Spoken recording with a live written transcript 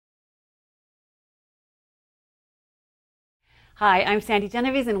Hi, I'm Sandy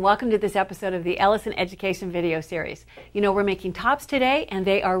Genovese and welcome to this episode of the Ellison Education video series. You know, we're making tops today and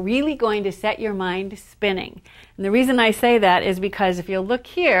they are really going to set your mind spinning. And the reason I say that is because if you look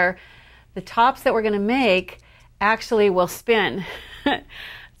here, the tops that we're going to make actually will spin.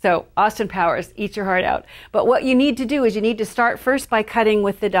 So, Austin Powers, eat your heart out. But what you need to do is you need to start first by cutting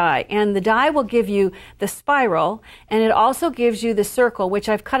with the die. And the die will give you the spiral, and it also gives you the circle, which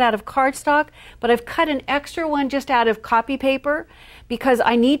I've cut out of cardstock, but I've cut an extra one just out of copy paper because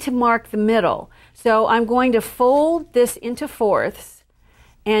I need to mark the middle. So I'm going to fold this into fourths,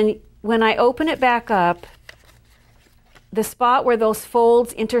 and when I open it back up, the spot where those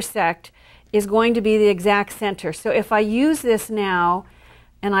folds intersect is going to be the exact center. So if I use this now,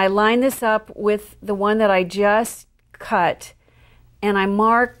 and I line this up with the one that I just cut, and I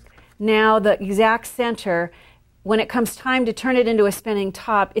mark now the exact center. When it comes time to turn it into a spinning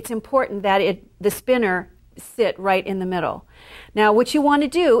top, it's important that the spinner sit right in the middle. Now what you want to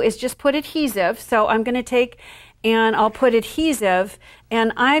do is just put adhesive. So I'm going to take and I'll put adhesive,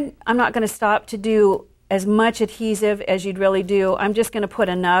 and I'm not going to stop to do as much adhesive as you'd really do. I'm just going to put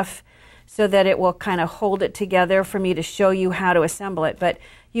enough so that it will kind of hold it together for me to show you how to assemble it, but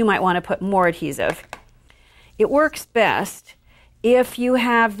you might want to put more adhesive. It works best if you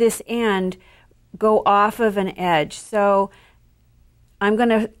have this end go off of an edge. So I'm going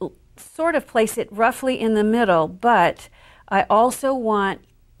to sort of place it roughly in the middle, but I also want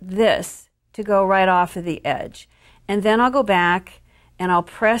this to go right off of the edge. And then I'll go back and I'll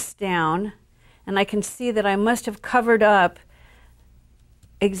press down, and I can see that I must have covered up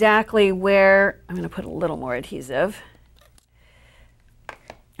exactly where, I'm going to put a little more adhesive.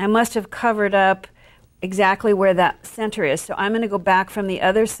 I must have covered up exactly where that center is. So I'm going to go back from the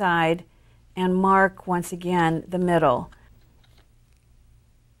other side and mark once again the middle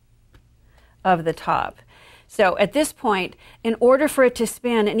of the top. So at this point, in order for it to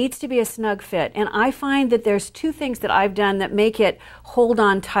spin, it needs to be a snug fit. And I find that there's two things that I've done that make it hold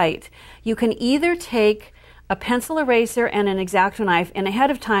on tight. You can either take a pencil eraser and an X-Acto knife, and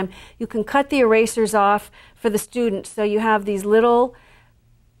ahead of time you can cut the erasers off for the student, so you have these little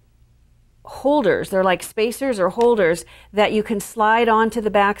holders. They're like spacers or holders that you can slide onto the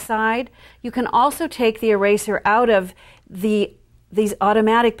back side. You can also take the eraser out of these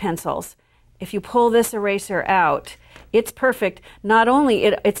automatic pencils. If you pull this eraser out, it's perfect. Not only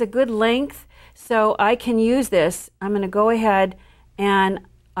it's a good length, so I can use this. I'm going to go ahead and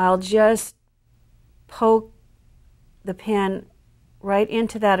I'll just poke the pen right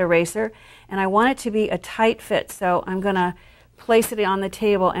into that eraser, and I want it to be a tight fit, so I'm going to place it on the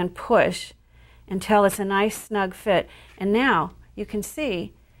table and push until it's a nice snug fit. And now you can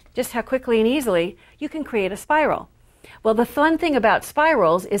see just how quickly and easily you can create a spiral. Well, the fun thing about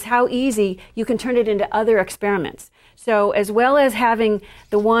spirals is how easy you can turn it into other experiments. So as well as having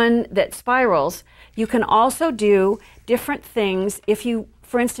the one that spirals, you can also do different things. If you,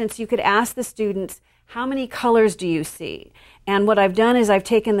 for instance, you could ask the students, how many colors do you see? And what I've done is I've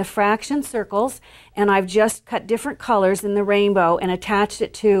taken the fraction circles and I've just cut different colors in the rainbow and attached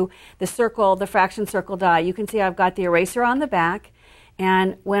it to the circle, the fraction circle die. You can see I've got the eraser on the back,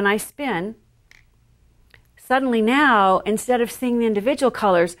 and when I spin, suddenly now, instead of seeing the individual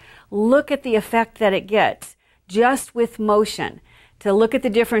colors, look at the effect that it gets just with motion, to look at the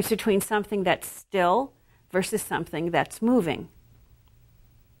difference between something that's still versus something that's moving.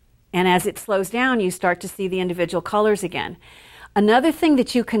 And as it slows down, you start to see the individual colors again. Another thing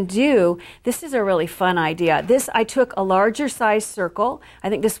that you can do, this is a really fun idea. I took a larger size circle. I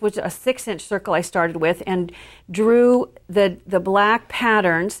think this was a 6-inch circle I started with, and drew the black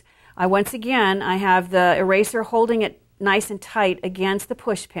patterns. Once again, I have the eraser holding it nice and tight against the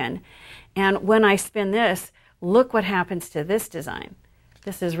push pin. And when I spin this, look what happens to this design.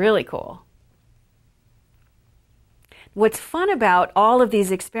 This is really cool. What's fun about all of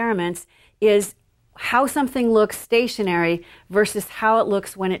these experiments is how something looks stationary versus how it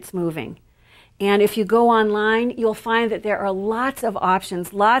looks when it's moving. And if you go online, you'll find that there are lots of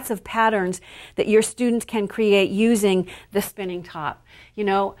options, lots of patterns that your students can create using the spinning top. You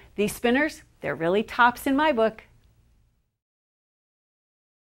know, these spinners, they're really tops in my book.